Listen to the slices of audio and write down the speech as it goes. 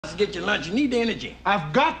to get your lunch. You need the energy.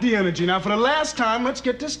 I've got the energy. Now, for the last time, let's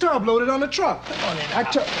get this tub loaded on the truck. Come on in.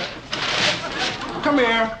 Come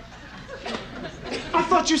here. I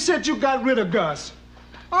thought you said you got rid of Gus.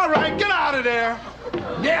 All right, get out of there.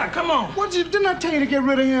 Yeah, come on. Didn't I tell you to get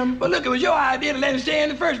rid of him? But look, it was your idea to let him stay in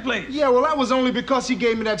the first place. Yeah, well, that was only because he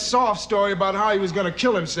gave me that soft story about how he was going to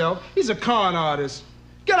kill himself. He's a con artist.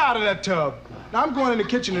 Get out of that tub. Now, I'm going in the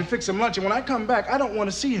kitchen and fix some lunch, and when I come back, I don't want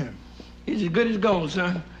to see him. He's as good as gold,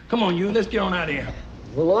 son. Come on, you. Let's get on out of here.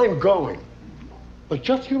 Well, I'm going. But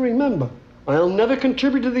just you remember, I'll never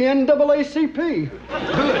contribute to the NAACP.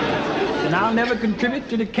 Good. And I'll never contribute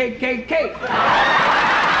to the KKK.